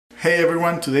Hey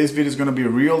everyone, today's video is going to be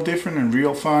real different and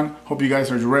real fun. Hope you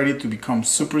guys are ready to become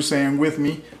Super Saiyan with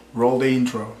me. Roll the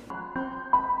intro.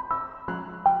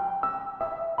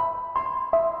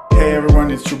 Hey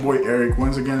everyone, it's your boy Eric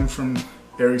once again from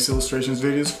Eric's Illustrations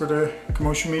videos for the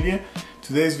Commotion media.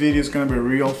 Today's video is going to be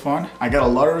real fun. I got a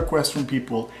lot of requests from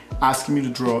people asking me to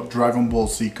draw Dragon Ball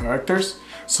Z characters.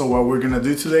 So what we're going to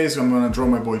do today is I'm going to draw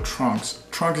my boy Trunks.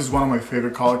 Trunks is one of my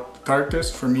favorite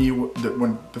characters. For me,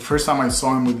 when the first time I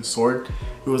saw him with the sword,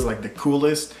 it was like the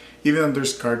coolest. Even though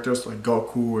there's characters like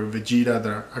Goku or Vegeta that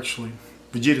are actually,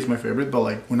 Vegeta's my favorite, but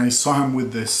like when I saw him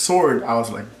with the sword, I was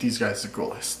like, these guys are the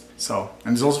coolest. So,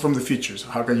 and it's also from the features,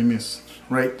 how can you miss,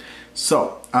 right?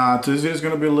 So, today's video is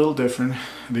going to be a little different.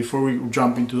 Before we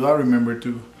jump into that, remember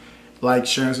to like,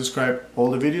 share, and subscribe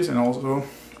all the videos, and also,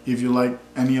 if you like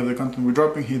any of the content we're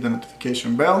dropping, hit the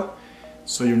notification bell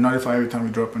so you're notified every time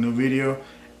we drop a new video.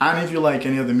 And if you like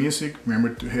any of the music,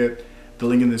 remember to hit the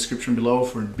link in the description below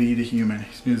for Be The Human.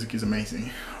 His music is amazing.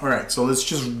 Alright, so let's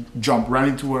just jump right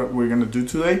into what we're gonna do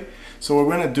today. So what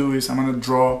we're gonna do is I'm gonna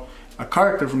draw a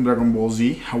character from Dragon Ball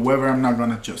Z. However, I'm not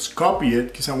gonna just copy it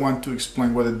because I want to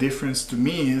explain what the difference to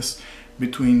me is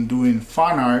between doing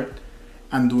fan art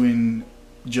and doing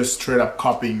just straight up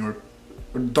copying or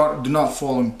do not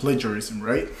fall in plagiarism,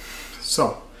 right?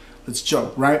 So let's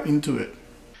jump right into it.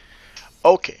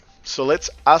 Okay, so let's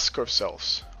ask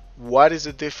ourselves, what is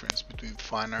the difference between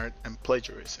fan art and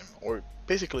plagiarism, or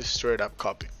basically straight up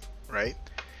copying, right?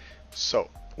 So,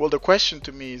 well, the question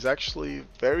to me is actually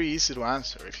very easy to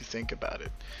answer if you think about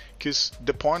it, because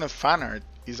the point of fan art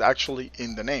is actually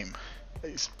in the name,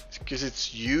 because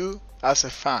it's you as a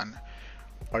fan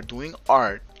are doing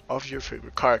art of your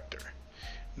favorite character,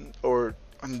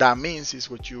 and that means is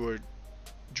what you're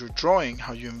drawing,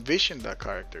 how you envision that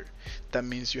character. That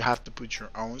means you have to put your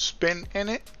own spin in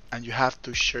it, and you have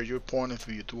to share your point of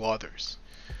view to others,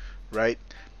 right?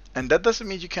 And that doesn't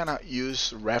mean you cannot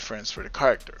use reference for the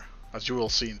character. As you will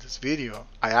see in this video,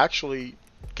 I actually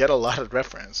get a lot of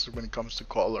reference when it comes to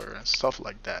color and stuff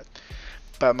like that.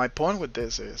 But my point with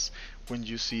this is, when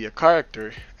you see a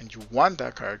character and you want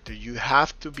that character, you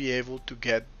have to be able to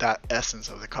get that essence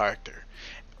of the character,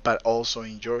 but also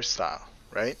in your style,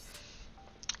 right?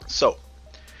 So,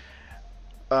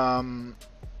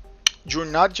 you're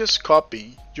not just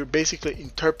copying, you're basically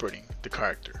interpreting the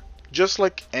character. Just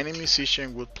like any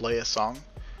musician would play a song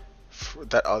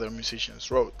that other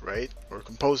musicians wrote, right? Or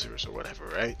composers or whatever,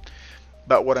 right?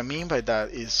 But what I mean by that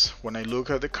is, when I look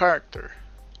at the character,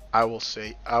 I will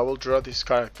say, I will draw this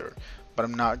character, but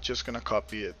I'm not just gonna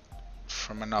copy it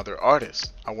from another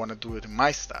artist. I want to do it in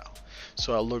my style.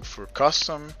 So I look for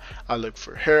custom, I look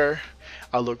for hair,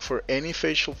 I look for any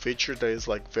facial feature that is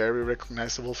like very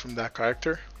recognizable from that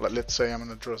character. Like, let's say I'm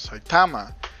gonna draw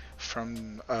Saitama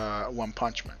from One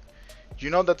Punch Man. You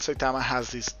know that Saitama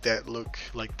has this dead look,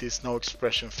 like this no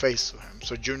expression face to him.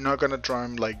 So you're not gonna draw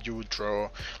him like you would draw,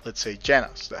 let's say,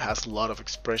 Genos, that has a lot of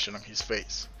expression on his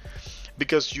face,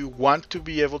 because you want to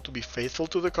be able to be faithful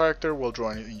to the character while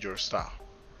drawing it in your style,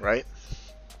 right?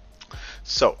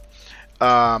 So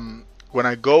when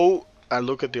I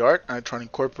look at the art and I try to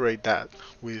incorporate that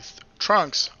with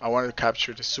Trunks, I want to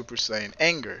capture the Super Saiyan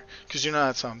anger, because you know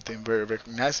that's something very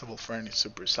recognizable for any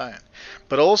Super Saiyan.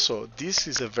 But also, this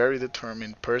is a very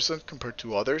determined person compared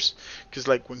to others, because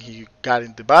like when he got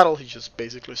into battle, he just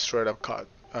basically straight up cut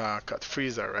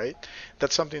Frieza, right?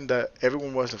 That's something that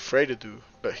everyone was afraid to do,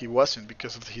 but he wasn't,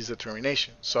 because of his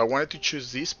determination. So I wanted to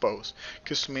choose this pose,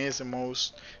 because to me it's the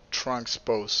most Trunks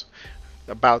pose,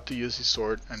 about to use his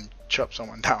sword and chop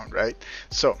someone down, right?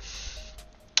 So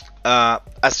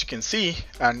as you can see,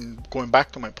 and going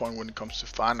back to my point when it comes to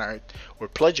fan art or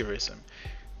plagiarism,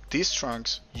 these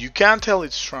Trunks, you can't tell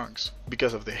it's Trunks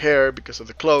because of the hair, because of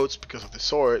the clothes, because of the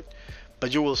sword,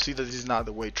 but you will see that this is not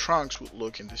the way Trunks would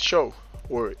look in this show,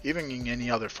 or even in any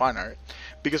other fan art,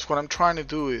 because what I'm trying to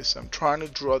do is I'm trying to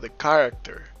draw the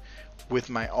character with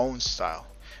my own style.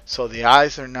 So the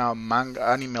eyes are now manga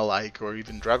anime like, or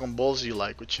even Dragon Ball Z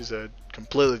like, which is a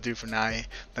completely different eye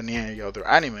than any other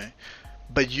anime.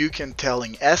 But you can tell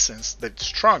in essence that it's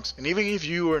Trunks. And even if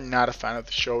you are not a fan of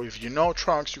the show, if you know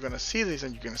Trunks, you're gonna see this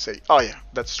and you're gonna say, oh yeah,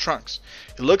 that's Trunks.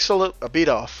 It looks a bit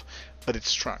off, but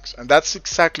it's Trunks. And that's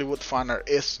exactly what fan art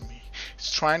is to me.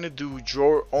 It's trying to do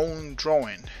your own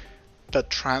drawing that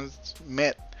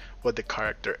transmit what the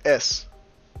character is.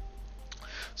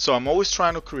 So I'm always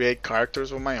trying to create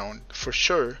characters of my own, for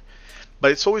sure,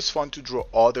 but it's always fun to draw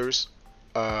others'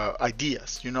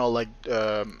 ideas, you know, like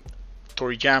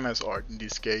Toriyama's art in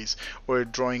this case, or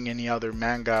drawing any other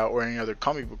manga or any other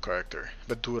comic book character,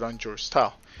 but do it on your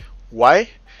style. Why?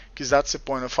 Because that's the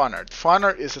point of fan art. Fan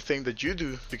art is a thing that you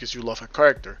do because you love a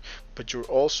character, but you're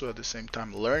also at the same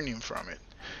time learning from it.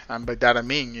 And by that I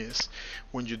mean is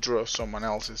when you draw someone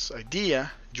else's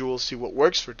idea, you will see what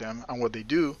works for them and what they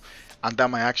do, and that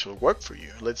might actually work for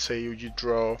you. Let's say you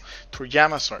draw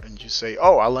Toriyama's art and you say,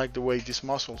 oh, I like the way these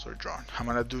muscles are drawn. I'm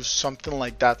gonna do something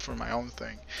like that for my own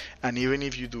thing. And even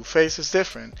if you do faces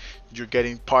different, you're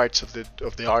getting parts of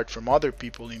the art from other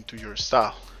people into your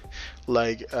style.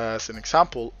 Like as an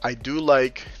example, I do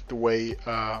like the way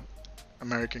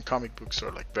American comic books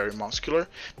are like very muscular,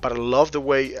 but I love the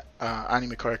way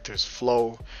anime characters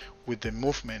flow with the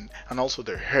movement and also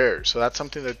their hair. So that's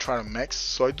something that I try to mix.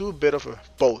 So I do a bit of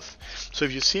both. So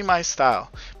if you see my style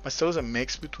is a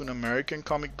mix between American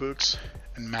comic books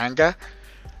and manga,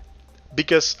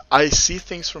 because I see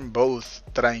things from both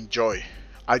that I enjoy.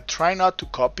 I try not to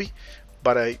copy,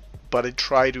 but I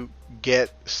try to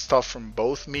get stuff from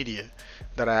both media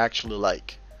that I actually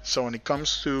like. So when it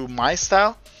comes to my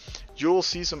style, you will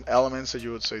see some elements that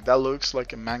you would say that looks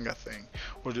like a manga thing,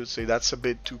 or you would say that's a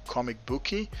bit too comic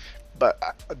booky, but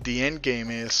the end game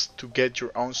is to get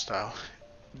your own style.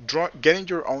 Getting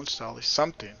your own style is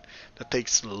something that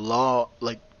takes long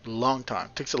time.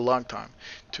 It takes a long time.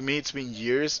 To me, it's been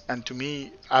years, and to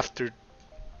me, after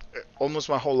almost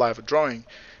my whole life of drawing,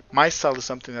 my style is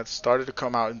something that started to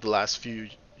come out in the last few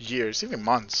years, even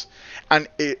months. And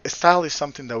a style is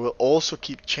something that will also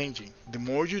keep changing. The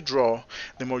more you draw,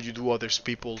 the more you do other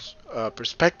people's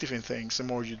perspective in things, the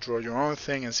more you draw your own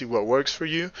thing and see what works for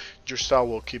you, your style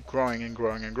will keep growing and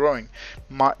growing and growing.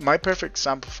 My perfect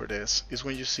example for this is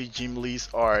when you see Jim Lee's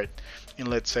art in,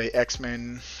 let's say,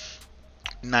 X-Men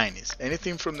 90s.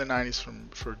 Anything from the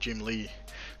 90s for Jim Lee,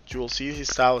 you will see his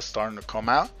style is starting to come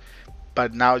out.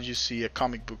 But now you see a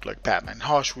comic book like Batman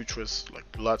Hush, which was like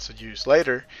lots of years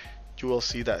later, you will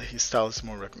see that his style is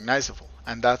more recognizable.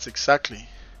 And that's exactly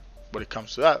what it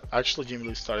comes to that. Actually, Jim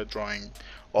Lee started drawing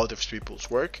other people's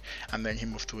work, and then he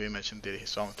moved to Image and did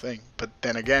his own thing. But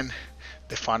then again,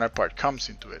 the fan art part comes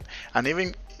into it. And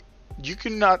even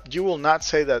you will not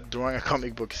say that drawing a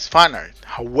comic book is fan art.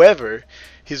 However,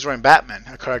 he's drawing Batman,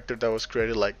 a character that was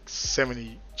created like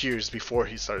 70 years before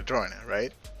he started drawing it,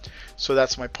 right? So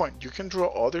that's my point. You can draw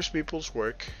other people's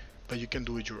work, but you can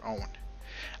do it your own.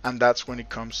 And that's when it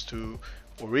comes to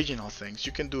original things.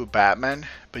 You can do Batman,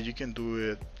 but you can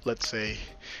do it, let's say,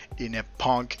 in a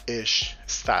punk-ish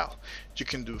style. You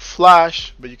can do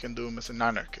Flash, but you can do him as an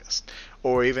anarchist.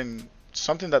 Or even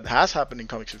something that has happened in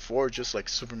comics before, just like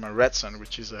Superman Red Sun,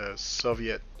 which is a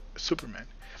Soviet Superman.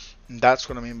 And that's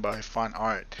what I mean by fan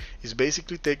art. It's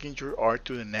basically taking your art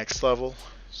to the next level.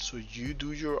 So you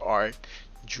do your art,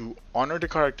 you honor the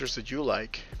characters that you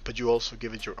like, but you also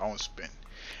give it your own spin.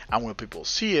 And when people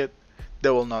see it,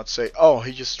 they will not say, oh,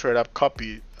 he just straight up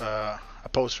copied a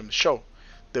pose from the show.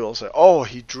 They will say, oh,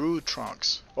 he drew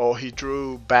Trunks. Oh, he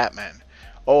drew Batman.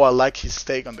 Oh, I like his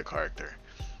take on the character.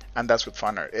 And that's what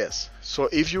fan art is. So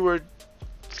if you were a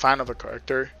fan of a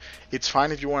character, it's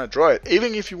fine if you want to draw it.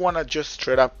 Even if you want to just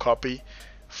straight up copy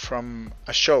from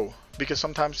a show. Because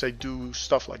sometimes I do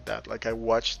stuff like that. Like I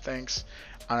watch things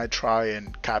and I try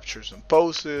and capture some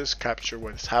poses, capture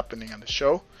what is happening on the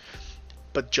show,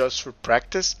 but just for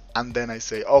practice. And then I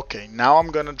say, okay, now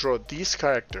I'm gonna draw this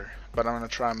character, but I'm gonna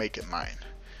try and make it mine.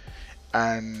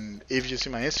 And if you see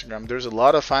my Instagram, there's a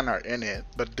lot of fan art in it,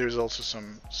 but there's also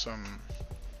some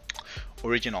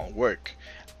original work.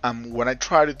 What I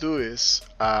try to do is,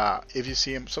 if you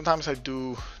see, sometimes I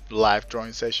do live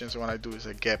drawing sessions. What I do is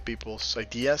I get people's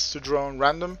ideas to draw on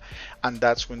random, and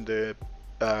that's when the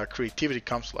creativity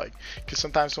comes. Like, because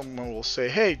sometimes someone will say,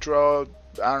 hey, draw,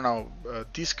 I don't know,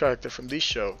 this character from this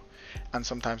show, and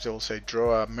sometimes they will say,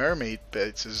 draw a mermaid, but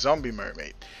it's a zombie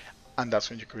mermaid, and that's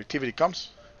when your creativity comes,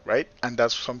 right? And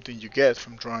that's something you get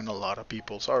from drawing a lot of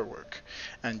people's artwork.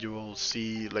 And you will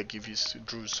see, like, if you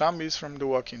drew zombies from The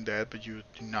Walking Dead, but you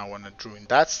now want to draw in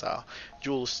that style,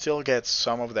 you will still get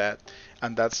some of that,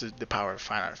 and that's the power of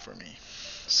fan art for me.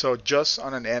 So just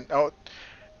on an end note,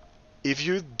 if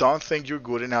you don't think you're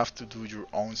good enough to do your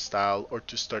own style or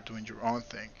to start doing your own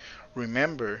thing,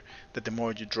 remember that the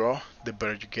more you draw, the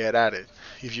better you get at it.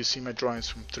 If you see my drawings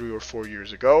from 3 or 4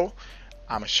 years ago,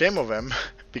 I'm ashamed of them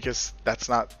because that's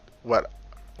not what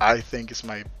I think is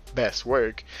my best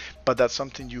work, but that's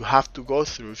something you have to go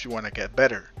through if you want to get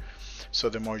better. So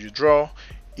the more you draw,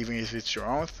 even if it's your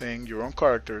own thing, your own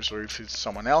characters, or if it's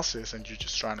someone else's and you're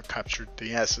just trying to capture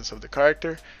the essence of the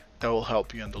character, that will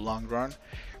help you in the long run.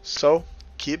 So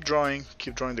keep drawing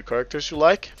the characters you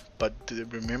like, but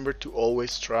remember to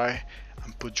always try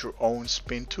and put your own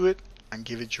spin to it and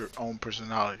give it your own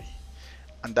personality.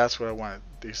 And that's what I want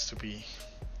this to be,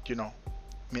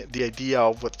 the idea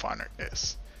of what fan art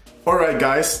is. Alright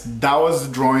guys, that was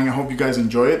the drawing. I hope you guys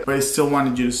enjoy it, but I still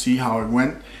wanted you to see how it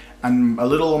went and a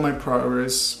little of my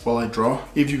progress while I draw.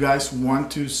 If you guys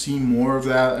want to see more of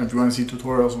that, and if you want to see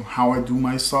tutorials on how I do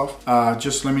my stuff,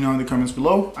 just let me know in the comments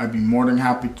below. I'd be more than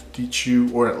happy to teach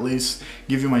you, or at least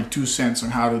give you my 2 cents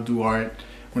on how to do art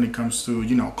when it comes to,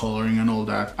 you know, coloring and all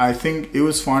that. I think it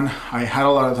was fun. I had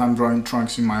a lot of time drawing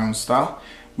Trunks in my own style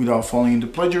without falling into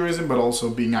plagiarism, but also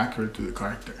being accurate to the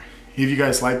character. If you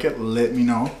guys like it, let me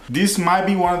know. This might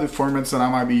be one of the formats that I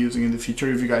might be using in the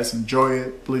future. If you guys enjoy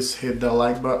it, please hit that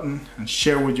like button and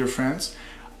share with your friends.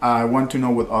 I want to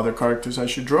know what other characters I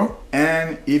should draw.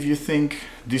 And if you think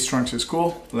this Trunks is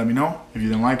cool, let me know. If you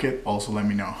don't like it, also let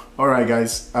me know. Alright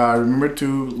guys, remember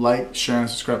to like, share and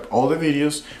subscribe all the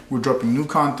videos. We're dropping new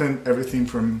content, everything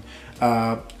from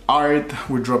art,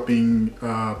 we're dropping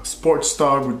sports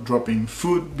stuff, we're dropping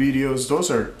food videos. Those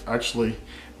are actually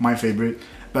my favorite.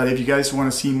 But if you guys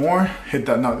want to see more, hit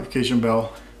that notification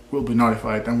bell. We'll be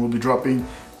notified, and we'll be dropping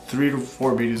 3 to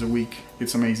 4 videos a week.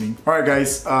 It's amazing. Alright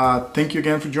guys, thank you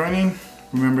again for joining.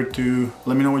 Remember to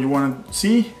let me know what you want to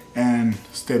see, and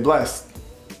stay blessed.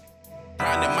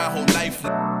 Grinding my whole life.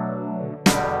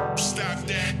 Stop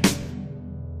that.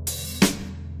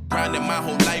 Grinding my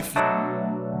whole life.